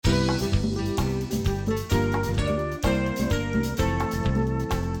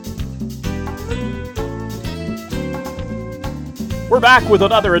We're back with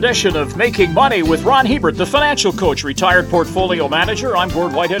another edition of Making Money with Ron Hebert, the financial coach, retired portfolio manager. I'm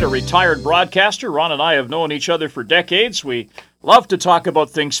Gord Whitehead, a retired broadcaster. Ron and I have known each other for decades. We love to talk about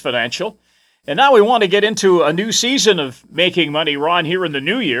things financial. And now we want to get into a new season of Making Money, Ron, here in the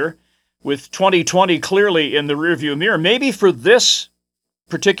new year, with 2020 clearly in the rearview mirror. Maybe for this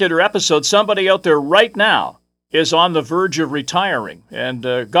particular episode, somebody out there right now is on the verge of retiring.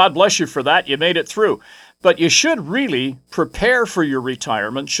 And God bless you for that. You made it through. But you should really prepare for your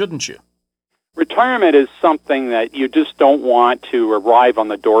retirement, shouldn't you? Retirement is something that you just don't want to arrive on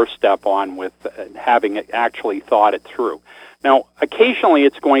the doorstep on with having actually thought it through. Now, occasionally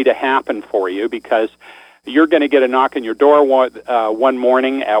it's going to happen for you because you're going to get a knock on your door one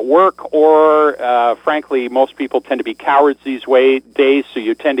morning at work, or frankly, most people tend to be cowards these days, so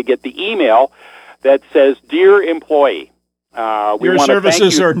you tend to get the email that says, "Dear employee, your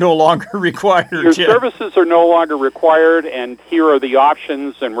services are no longer required. Your services are no longer required, and here are the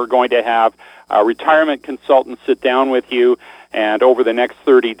options, and we're going to have a retirement consultant sit down with you, and over the next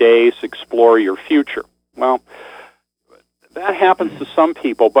 30 days, explore your future." Well, that happens to some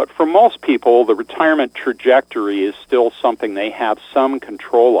people, but for most people, the retirement trajectory is still something they have some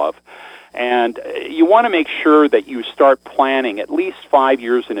control of. And you want to make sure that you start planning at least 5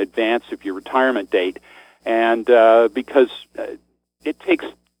 years in advance of your retirement date. And because it takes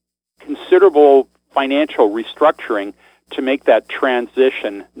considerable financial restructuring to make that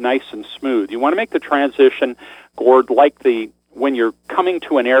transition nice and smooth. You want to make the transition, Gord, like when you're coming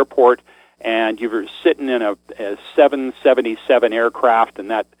to an airport and you're sitting in a 777 aircraft, and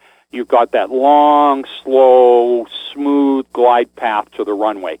that you've got that long, slow, smooth glide path to the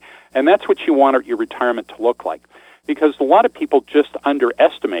runway. And that's what you want your retirement to look like. Because a lot of people just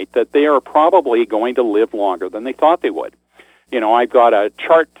underestimate that they are probably going to live longer than they thought they would. You know, I've got a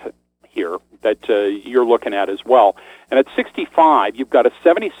chart here that you're looking at as well. And at 65, you've got a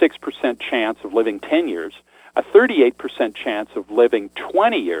 76% chance of living 10 years, a 38% chance of living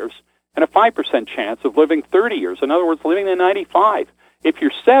 20 years, and a 5% chance of living 30 years. In other words, living to 95. If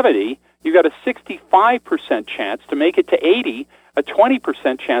you're 70, you've got a 65% chance to make it to 80, a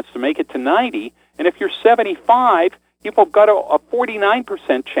 20% chance to make it to 90, and if you're 75, you've got a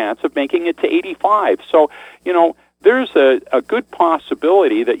 49% chance of making it to 85. So, you know, there's a good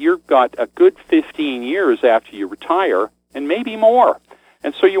possibility that you've got a good 15 years after you retire, and maybe more.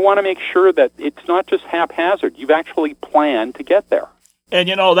 And so you want to make sure that it's not just haphazard. You've actually planned to get there. And,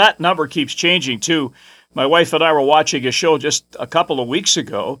 you know, that number keeps changing, too. My wife and I were watching a show just a couple of weeks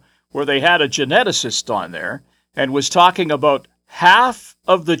ago where they had a geneticist on there and was talking about half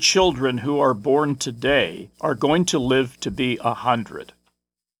of the children who are born today are going to live to be 100.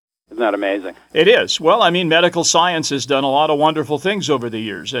 Isn't that amazing? It is. Well, I mean, medical science has done a lot of wonderful things over the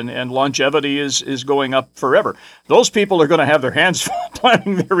years, and longevity is going up forever. Those people are going to have their hands full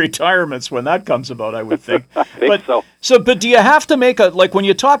planning their retirements when that comes about, I would think. I think so. But do you have to make like when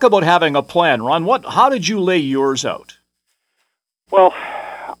you talk about having a plan, Ron, how did you lay yours out? Well,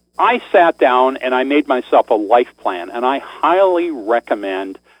 I sat down and I made myself a life plan, and I highly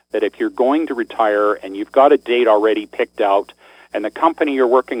recommend that if you're going to retire and you've got a date already picked out, and the company you're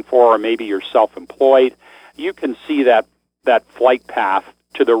working for, or maybe you're self-employed, you can see that flight path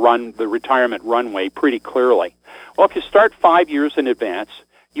to the retirement runway pretty clearly. Well, if you start 5 years in advance,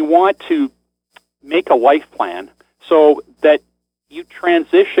 you want to make a life plan so that you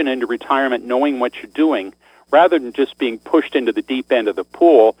transition into retirement knowing what you're doing, rather than just being pushed into the deep end of the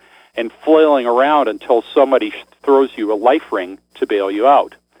pool and flailing around until somebody throws you a life ring to bail you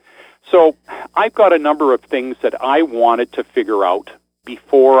out. So I've got a number of things that I wanted to figure out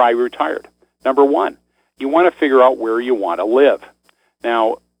before I retired. Number one, you want to figure out where you want to live.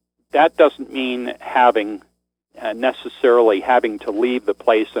 Now, that doesn't mean necessarily having to leave the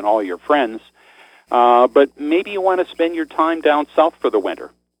place and all your friends, but maybe you want to spend your time down south for the winter.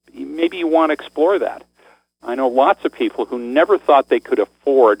 Maybe you want to explore that. I know lots of people who never thought they could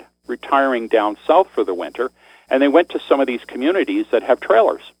afford retiring down south for the winter, and they went to some of these communities that have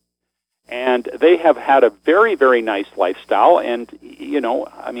trailers. And they have had a very, very nice lifestyle. And, you know,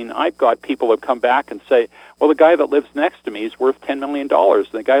 I mean, I've got people that come back and say, well, the guy that lives next to me is worth $10 million.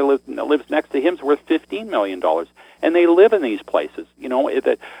 The guy that lives next to him is worth $15 million. And they live in these places. You know,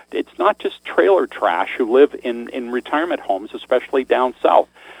 it's not just trailer trash who live in retirement homes, especially down south.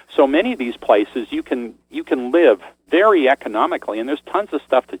 So many of these places you can live very economically, and there's tons of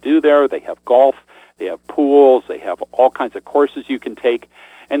stuff to do there. They have golf, they have pools, they have all kinds of courses you can take.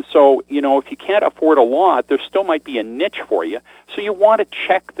 And so, you know, if you can't afford a lot, there still might be a niche for you. So you want to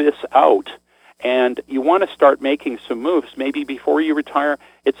check this out, and you want to start making some moves. Maybe before you retire,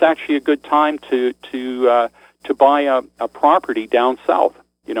 it's actually a good time to to buy a property down south.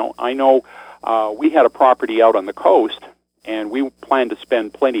 I know we had a property out on the coast, and we planned to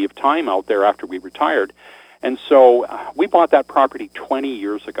spend plenty of time out there after we retired. And so we bought that property 20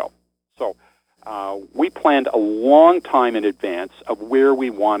 years ago. So we planned a long time in advance of where we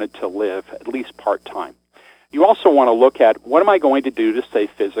wanted to live, at least part-time. You also want to look at, what am I going to do to stay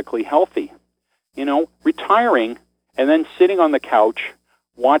physically healthy? Retiring and then sitting on the couch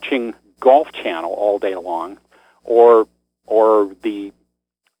watching Golf Channel all day long, or the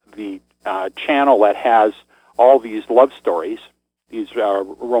channel that has all these love stories, these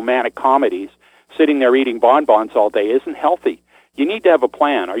romantic comedies, sitting there eating bonbons all day isn't healthy. You need to have a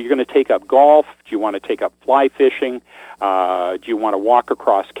plan. Are you going to take up golf? Do you want to take up fly fishing? Do you want to walk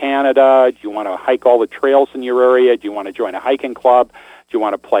across Canada? Do you want to hike all the trails in your area? Do you want to join a hiking club? Do you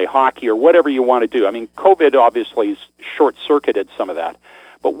want to play hockey, or whatever you want to do? I mean, COVID obviously has short-circuited some of that.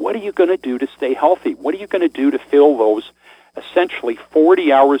 But what are you going to do to stay healthy? What are you going to do to fill those essentially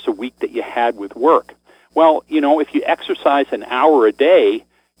 40 hours a week that you had with work? Well, if you exercise an hour a day,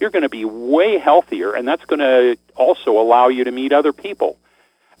 you're going to be way healthier, and that's going to also allow you to meet other people.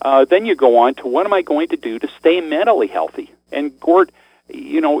 Then you go on to, what am I going to do to stay mentally healthy? And Gord,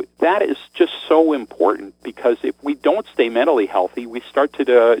 that is just so important, because if we don't stay mentally healthy, we start to,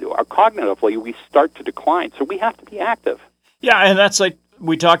 cognitively, we start to decline. So we have to be active. Yeah, and that's like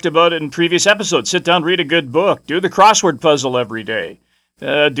we talked about it in previous episodes. Sit down, read a good book, do the crossword puzzle every day,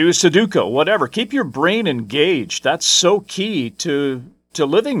 do Sudoku, whatever. Keep your brain engaged. That's so key to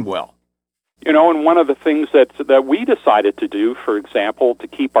living well. And one of the things that we decided to do, for example, to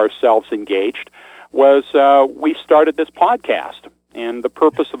keep ourselves engaged, was we started this podcast. And the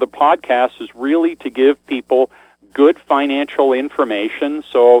purpose of the podcast is really to give people good financial information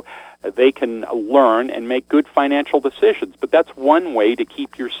so they can learn and make good financial decisions. But that's one way to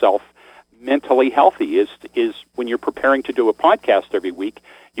keep yourself mentally healthy, is when you're preparing to do a podcast every week,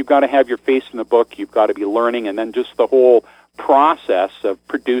 you've got to have your face in the book, you've got to be learning, and then just the whole process of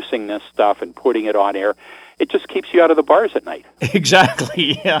producing this stuff and putting it on air, it just keeps you out of the bars at night.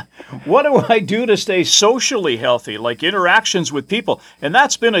 Exactly, yeah. What do I do to stay socially healthy, like interactions with people? And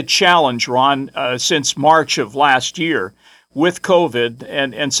that's been a challenge, Ron, since March of last year with COVID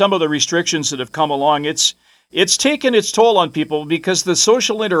and some of the restrictions that have come along. It's taken its toll on people because the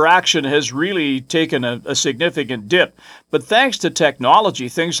social interaction has really taken a significant dip. But thanks to technology,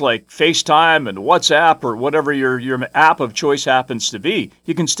 things like FaceTime and WhatsApp or whatever your app of choice happens to be,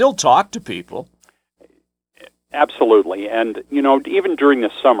 you can still talk to people. Absolutely. And, even during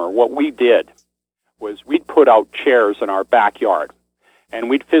the summer, what we did was we'd put out chairs in our backyard, and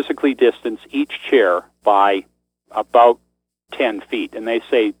we'd physically distance each chair by about 10 feet. And they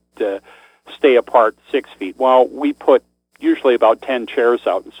say to stay apart 6 feet. Well, we put usually about 10 chairs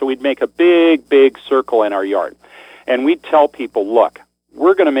out. And so we'd make a big, big circle in our yard. And we'd tell people, look,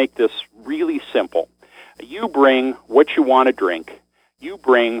 we're going to make this really simple. You bring what you want to drink. You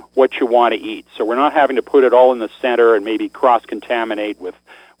bring what you want to eat. So we're not having to put it all in the center and maybe cross-contaminate with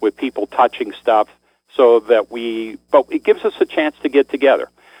people touching stuff, but it gives us a chance to get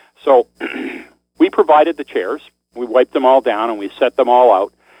together. So we provided the chairs. We wiped them all down and we set them all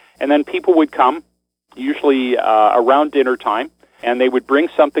out. And then people would come, usually around dinner time, and they would bring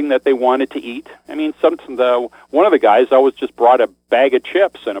something that they wanted to eat. I mean, one of the guys always just brought a bag of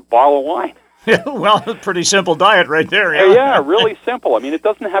chips and a bottle of wine. Well, a pretty simple diet right there. Yeah, really simple. I mean, it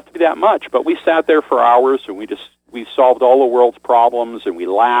doesn't have to be that much, but we sat there for hours and we solved all the world's problems and we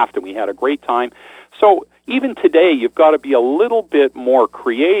laughed and we had a great time. So even today, you've got to be a little bit more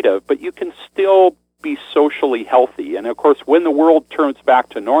creative, but you can still be socially healthy. And of course, when the world turns back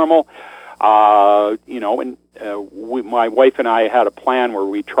to normal, my wife and I had a plan where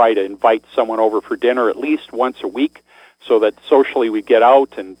we try to invite someone over for dinner at least once a week, so that socially we get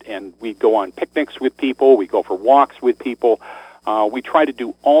out and we go on picnics with people, we go for walks with people. We try to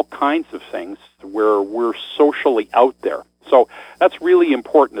do all kinds of things where we're socially out there. So that's really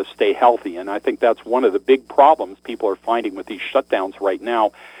important to stay healthy, and I think that's one of the big problems people are finding with these shutdowns right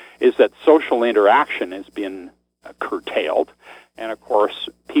now, is that social interaction has been curtailed. And of course,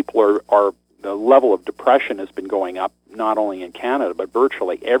 people the level of depression has been going up, not only in Canada, but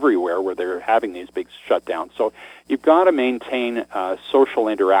virtually everywhere where they're having these big shutdowns. So you've got to maintain social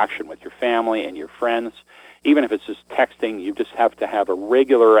interaction with your family and your friends. Even if it's just texting, you just have to have a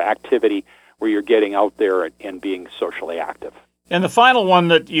regular activity where you're getting out there and being socially active. And the final one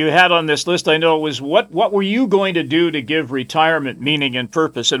that you had on this list, I know, was what were you going to do to give retirement meaning and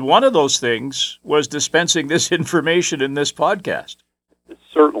purpose? And one of those things was dispensing this information in this podcast.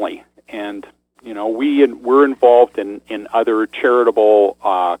 Certainly. And, we're involved in other charitable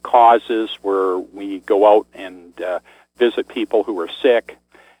causes where we go out and visit people who are sick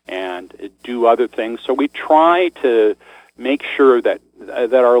and do other things. So we try to make sure that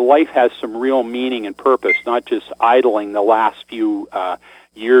our life has some real meaning and purpose, not just idling the last few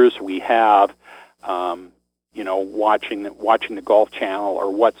years we have, watching the Golf Channel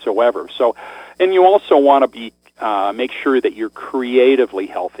or whatsoever. So, and you also want to be make sure that you're creatively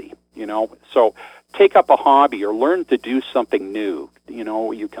healthy. So take up a hobby or learn to do something new.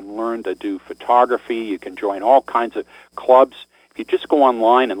 You can learn to do photography. You can join all kinds of clubs. If you just go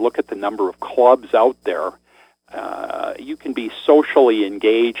online and look at the number of clubs out there, you can be socially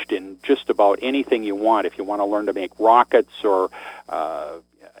engaged in just about anything you want. If you want to learn to make rockets or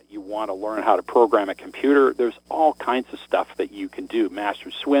you want to learn how to program a computer, there's all kinds of stuff that you can do.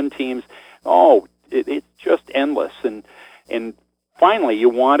 Master swim teams. It's just endless. And finally, you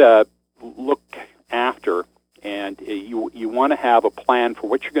want to look after and you want to have a plan for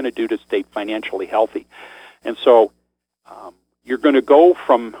what you're going to do to stay financially healthy. And so you're going to go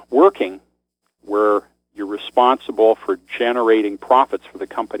from working where you're responsible for generating profits for the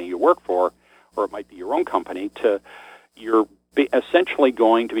company you work for, or it might be your own company, to you're essentially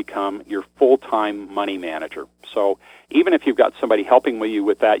going to become your full-time money manager. So even if you've got somebody helping you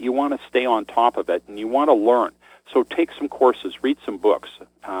with that, you want to stay on top of it and you want to learn. So take some courses, read some books.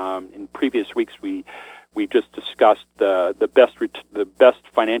 In previous weeks, we just discussed the best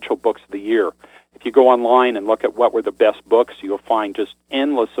financial books of the year. If you go online and look at what were the best books, you'll find just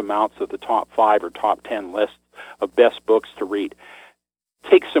endless amounts of the top 5 or top 10 lists of best books to read.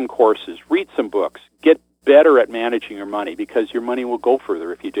 Take some courses, read some books, get better at managing your money because your money will go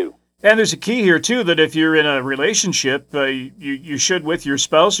further if you do. And there's a key here, too, that if you're in a relationship, you should, with your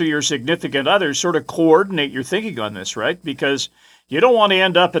spouse or your significant other, sort of coordinate your thinking on this, right? Because you don't want to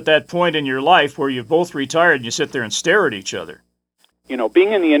end up at that point in your life where you've both retired and you sit there and stare at each other.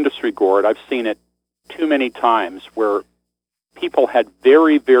 Being in the industry, Gord, I've seen it too many times where people had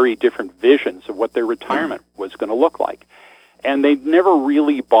very, very different visions of what their retirement was going to look like. And they never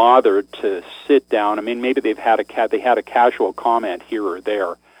really bothered to sit down. I mean, maybe they had a casual comment here or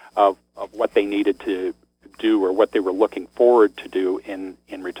there of what they needed to do or what they were looking forward to do in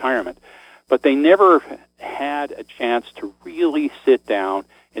retirement. But they never had a chance to really sit down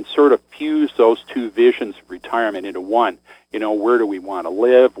and sort of fuse those two visions of retirement into one. Where do we want to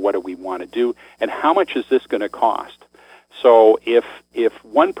live? What do we want to do? And how much is this going to cost? So if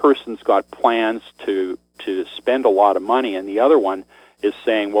one person's got plans to spend a lot of money and the other one is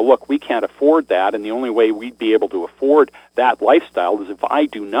saying, well, look, we can't afford that, and the only way we'd be able to afford that lifestyle is if I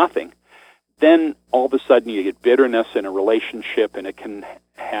do nothing, then all of a sudden you get bitterness in a relationship, and it can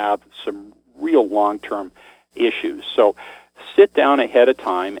have some real long-term issues. So sit down ahead of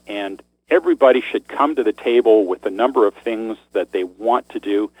time, and everybody should come to the table with a number of things that they want to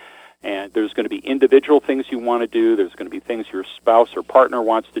do. And there's going to be individual things you want to do. There's going to be things your spouse or partner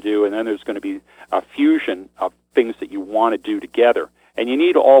wants to do. And then there's going to be a fusion of things that you want to do together. And you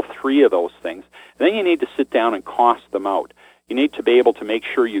need all three of those things. And then you need to sit down and cost them out. You need to be able to make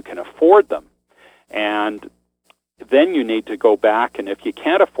sure you can afford them. And then you need to go back, and if you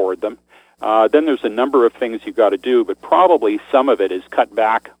can't afford them, then there's a number of things you've got to do. But probably some of it is cut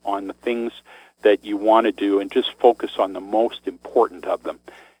back on the things that you want to do and just focus on the most important of them.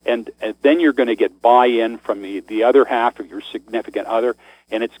 And then you're going to get buy-in from the other half of your significant other,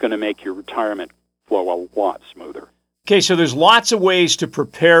 and it's going to make your retirement flow a lot smoother. Okay, so there's lots of ways to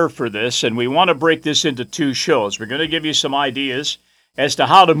prepare for this, and we want to break this into 2 shows. We're going to give you some ideas as to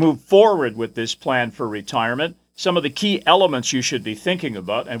how to move forward with this plan for retirement, some of the key elements you should be thinking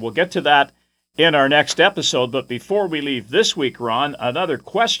about, and we'll get to that in our next episode. But before we leave this week, Ron, another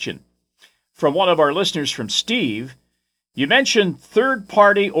question from one of our listeners, from Steve. You mentioned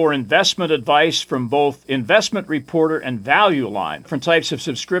third-party or investment advice from both Investment Reporter and Value Line, different types of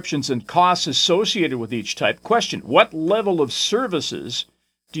subscriptions and costs associated with each type. Question, what level of services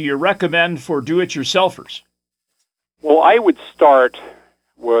do you recommend for do-it-yourselfers? Well, I would start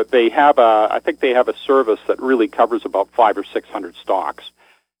with, I think they have a service that really covers about 500 or 600 stocks,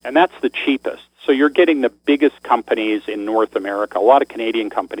 and that's the cheapest. So you're getting the biggest companies in North America, a lot of Canadian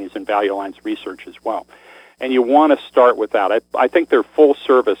companies, and Value Line's research as well. And you want to start with that. I think their full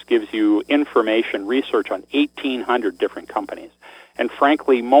service gives you information, research on 1,800 different companies. And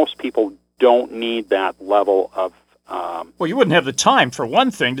frankly, most people don't need that level of... well, you wouldn't have the time, for one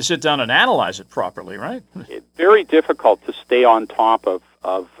thing, to sit down and analyze it properly, right? It's very difficult to stay on top of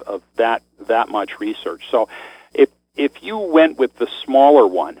that much research. So if you went with the smaller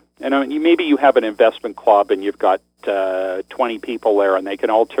one, and maybe you have an investment club and you've got 20 people there, and they can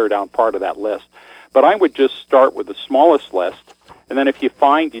all tear down part of that list. But I would just start with the smallest list, and then if you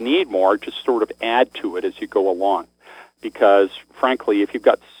find you need more, just sort of add to it as you go along. Because, frankly, if you've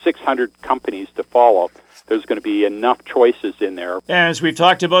got 600 companies to follow, there's going to be enough choices in there. As we've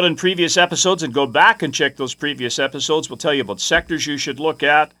talked about in previous episodes, and go back and check those previous episodes, we'll tell you about sectors you should look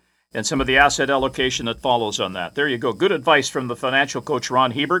at and some of the asset allocation that follows on that. There you go. Good advice from the financial coach,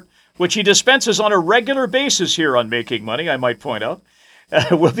 Ron Hebert, which he dispenses on a regular basis here on Making Money, I might point out.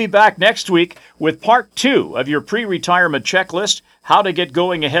 We'll be back next week with part 2 of your pre-retirement checklist, how to get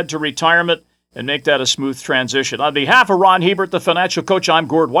going ahead to retirement and make that a smooth transition. On behalf of Ron Hebert, the financial coach, I'm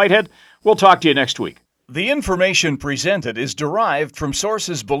Gord Whitehead. We'll talk to you next week. The information presented is derived from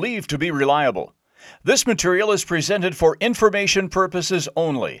sources believed to be reliable. This material is presented for information purposes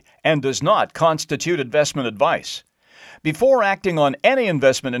only and does not constitute investment advice. Before acting on any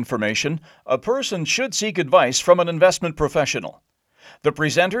investment information, a person should seek advice from an investment professional. The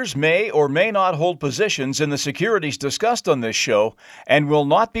presenters may or may not hold positions in the securities discussed on this show and will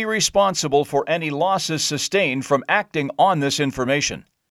not be responsible for any losses sustained from acting on this information.